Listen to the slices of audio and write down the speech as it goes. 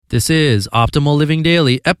This is Optimal Living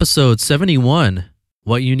Daily, episode 71,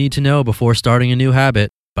 What You Need to Know Before Starting a New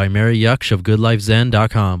Habit by Mary Yuksh of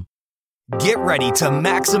GoodLifeZen.com. Get ready to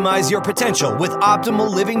maximize your potential with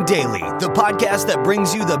Optimal Living Daily, the podcast that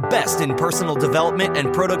brings you the best in personal development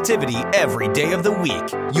and productivity every day of the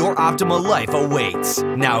week. Your optimal life awaits.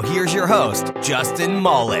 Now here's your host, Justin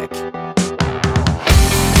Malik.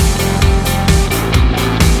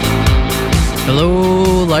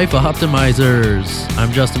 Hello, Life Optimizers.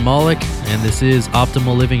 I'm Justin Malik, and this is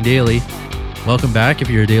Optimal Living Daily. Welcome back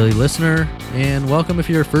if you're a daily listener, and welcome if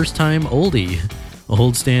you're a first-time oldie.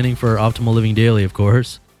 Old standing for Optimal Living Daily, of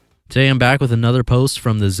course. Today I'm back with another post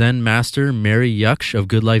from the Zen master Mary Yuksh of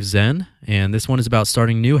Good Life Zen, and this one is about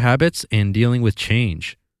starting new habits and dealing with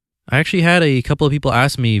change. I actually had a couple of people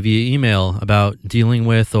ask me via email about dealing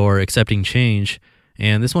with or accepting change,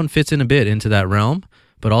 and this one fits in a bit into that realm,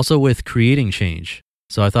 but also with creating change.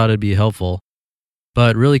 So I thought it'd be helpful.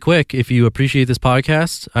 But really quick, if you appreciate this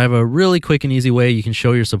podcast, I have a really quick and easy way you can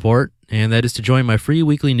show your support, and that is to join my free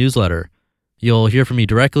weekly newsletter. You'll hear from me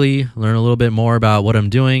directly, learn a little bit more about what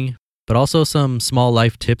I'm doing, but also some small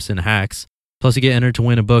life tips and hacks. Plus you get entered to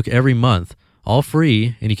win a book every month, all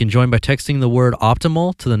free, and you can join by texting the word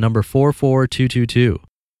optimal to the number 44222.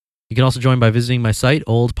 You can also join by visiting my site,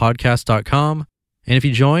 oldpodcast.com. And if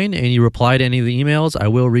you join and you reply to any of the emails, I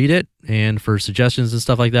will read it. And for suggestions and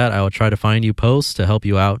stuff like that, I will try to find you posts to help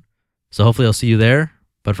you out. So hopefully I'll see you there.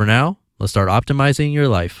 But for now, let's start optimizing your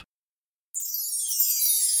life.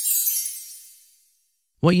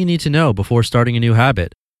 What You Need to Know Before Starting a New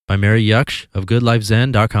Habit by Mary Yuksh of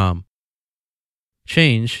GoodLifeZen.com.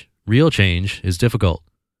 Change, real change, is difficult.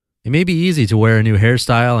 It may be easy to wear a new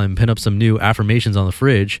hairstyle and pin up some new affirmations on the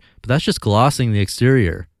fridge, but that's just glossing the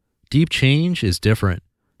exterior. Deep change is different.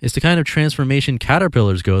 It's the kind of transformation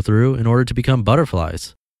caterpillars go through in order to become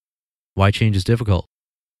butterflies. Why change is difficult?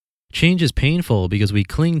 Change is painful because we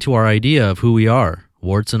cling to our idea of who we are,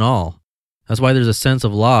 warts and all. That's why there's a sense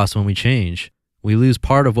of loss when we change. We lose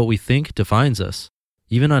part of what we think defines us.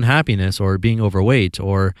 Even unhappiness or being overweight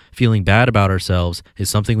or feeling bad about ourselves is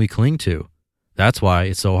something we cling to. That's why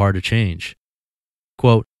it's so hard to change.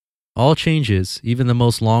 Quote, all changes, even the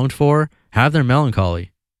most longed for, have their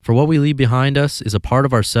melancholy. For what we leave behind us is a part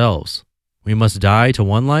of ourselves. We must die to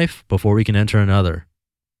one life before we can enter another.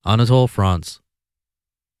 Anatole France.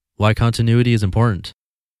 Why continuity is important.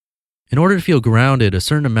 In order to feel grounded, a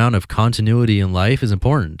certain amount of continuity in life is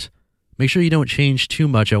important. Make sure you don't change too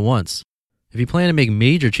much at once. If you plan to make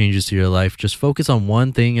major changes to your life, just focus on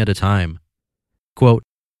one thing at a time. Quote,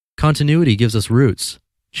 continuity gives us roots.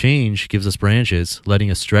 Change gives us branches, letting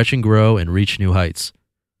us stretch and grow and reach new heights.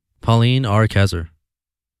 Pauline R. Kaiser.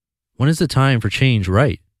 When is the time for change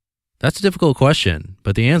right? That's a difficult question,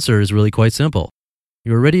 but the answer is really quite simple.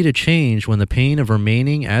 You are ready to change when the pain of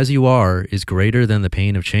remaining as you are is greater than the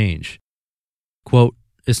pain of change. Quote,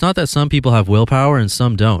 it's not that some people have willpower and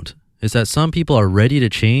some don't. It's that some people are ready to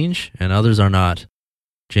change and others are not.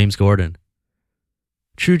 James Gordon.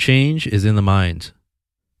 True change is in the mind.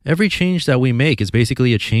 Every change that we make is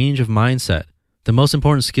basically a change of mindset. The most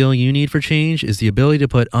important skill you need for change is the ability to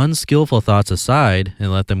put unskillful thoughts aside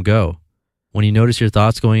and let them go. When you notice your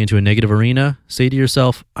thoughts going into a negative arena, say to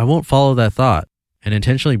yourself, I won't follow that thought, and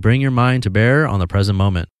intentionally bring your mind to bear on the present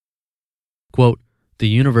moment. Quote, the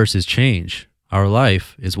universe is change. Our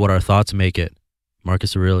life is what our thoughts make it.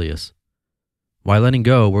 Marcus Aurelius. Why letting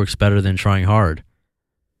go works better than trying hard.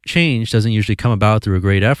 Change doesn't usually come about through a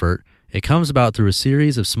great effort. It comes about through a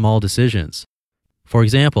series of small decisions. For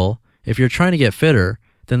example, if you're trying to get fitter,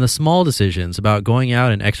 then the small decisions about going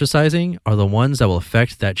out and exercising are the ones that will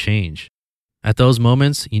affect that change. At those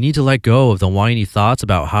moments, you need to let go of the whiny thoughts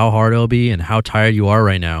about how hard it'll be and how tired you are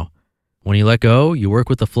right now. When you let go, you work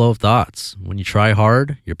with the flow of thoughts. When you try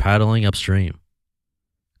hard, you're paddling upstream.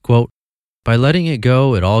 Quote, by letting it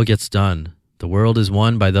go, it all gets done. The world is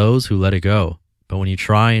won by those who let it go. But when you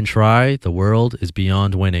try and try, the world is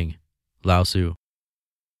beyond winning. Lao Tzu.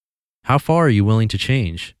 How far are you willing to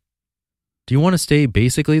change? Do you want to stay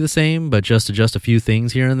basically the same, but just adjust a few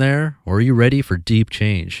things here and there? Or are you ready for deep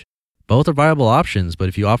change? Both are viable options, but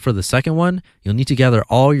if you opt for the second one, you'll need to gather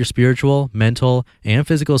all your spiritual, mental, and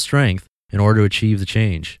physical strength in order to achieve the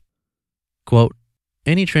change. Quote,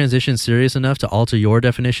 any transition serious enough to alter your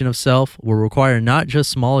definition of self will require not just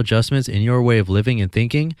small adjustments in your way of living and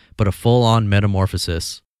thinking, but a full-on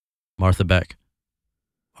metamorphosis. Martha Beck.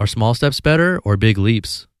 Are small steps better or big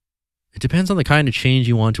leaps? It depends on the kind of change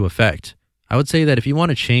you want to effect. I would say that if you want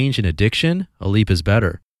to change an addiction, a leap is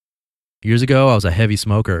better. Years ago, I was a heavy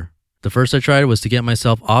smoker. The first I tried was to get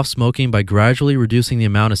myself off smoking by gradually reducing the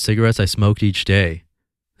amount of cigarettes I smoked each day.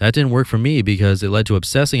 That didn't work for me because it led to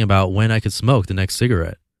obsessing about when I could smoke the next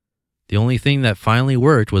cigarette. The only thing that finally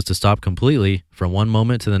worked was to stop completely from one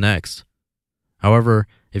moment to the next. However,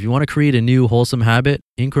 if you want to create a new wholesome habit,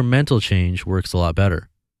 incremental change works a lot better.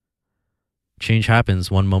 Change happens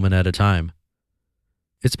one moment at a time.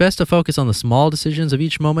 It's best to focus on the small decisions of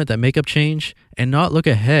each moment that make up change and not look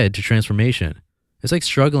ahead to transformation. It's like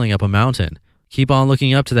struggling up a mountain. Keep on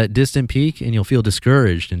looking up to that distant peak and you'll feel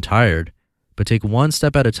discouraged and tired. But take one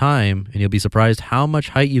step at a time and you'll be surprised how much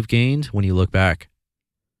height you've gained when you look back.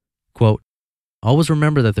 Quote, always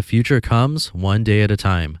remember that the future comes one day at a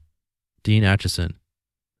time. Dean Acheson.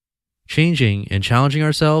 Changing and challenging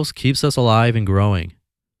ourselves keeps us alive and growing.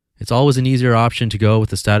 It's always an easier option to go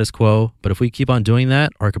with the status quo, but if we keep on doing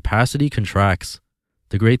that, our capacity contracts.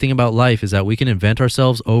 The great thing about life is that we can invent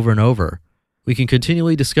ourselves over and over. We can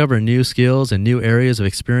continually discover new skills and new areas of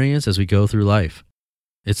experience as we go through life.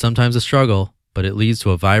 It's sometimes a struggle, but it leads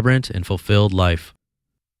to a vibrant and fulfilled life.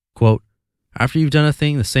 Quote, after you've done a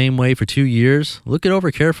thing the same way for 2 years, look it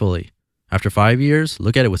over carefully. After 5 years,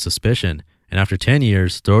 look at it with suspicion. And after 10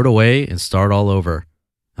 years, throw it away and start all over.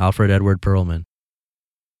 Alfred Edward Perlman.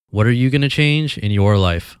 What are you going to change in your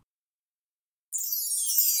life?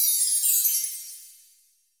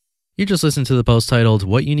 You just listened to the post titled,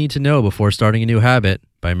 What You Need to Know Before Starting a New Habit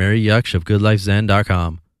by Mary Yuksh of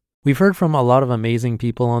GoodLifeZen.com. We've heard from a lot of amazing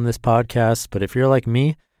people on this podcast, but if you're like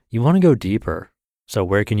me, you want to go deeper. So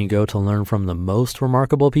where can you go to learn from the most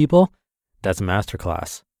remarkable people? That's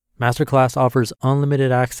Masterclass. Masterclass offers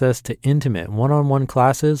unlimited access to intimate one-on-one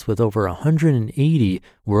classes with over 180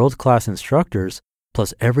 world-class instructors,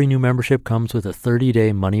 plus every new membership comes with a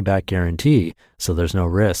 30-day money-back guarantee, so there's no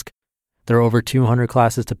risk. There are over 200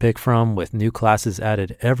 classes to pick from, with new classes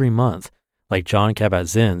added every month, like Jon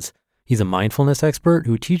Kabat-Zinn's. He's a mindfulness expert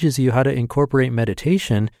who teaches you how to incorporate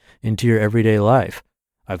meditation into your everyday life.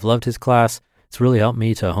 I've loved his class. It's really helped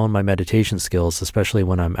me to hone my meditation skills, especially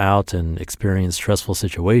when I'm out and experience stressful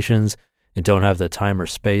situations and don't have the time or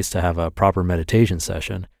space to have a proper meditation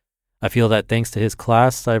session. I feel that thanks to his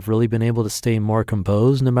class, I've really been able to stay more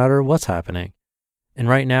composed no matter what's happening. And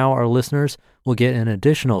right now, our listeners will get an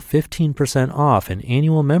additional 15% off an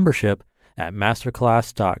annual membership at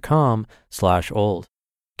masterclass.com/old.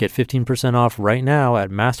 Get 15% off right now at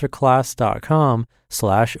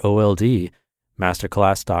masterclass.com/OLD,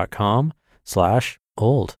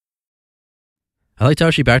 masterclass.com/old. I liked how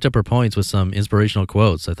she backed up her points with some inspirational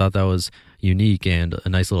quotes. I thought that was unique and a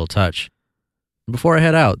nice little touch. Before I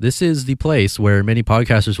head out, this is the place where many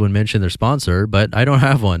podcasters would mention their sponsor, but I don't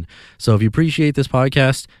have one. So if you appreciate this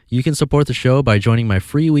podcast, you can support the show by joining my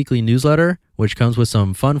free weekly newsletter, which comes with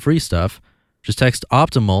some fun free stuff. Just text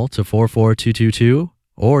OPTIMAL to 44222,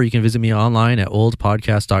 or you can visit me online at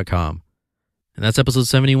oldpodcast.com. And that's episode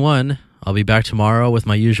 71. I'll be back tomorrow with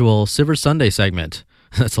my usual Silver Sunday segment.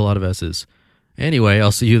 That's a lot of S's. Anyway,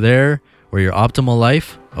 I'll see you there where your optimal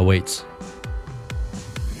life awaits.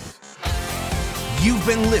 You've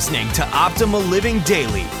been listening to Optimal Living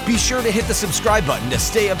Daily. Be sure to hit the subscribe button to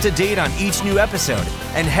stay up to date on each new episode,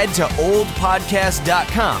 and head to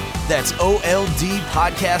oldpodcast.com. That's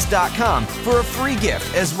OLDpodcast.com for a free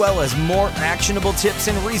gift, as well as more actionable tips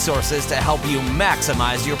and resources to help you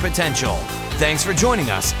maximize your potential. Thanks for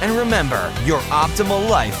joining us, and remember, your optimal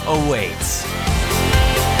life awaits.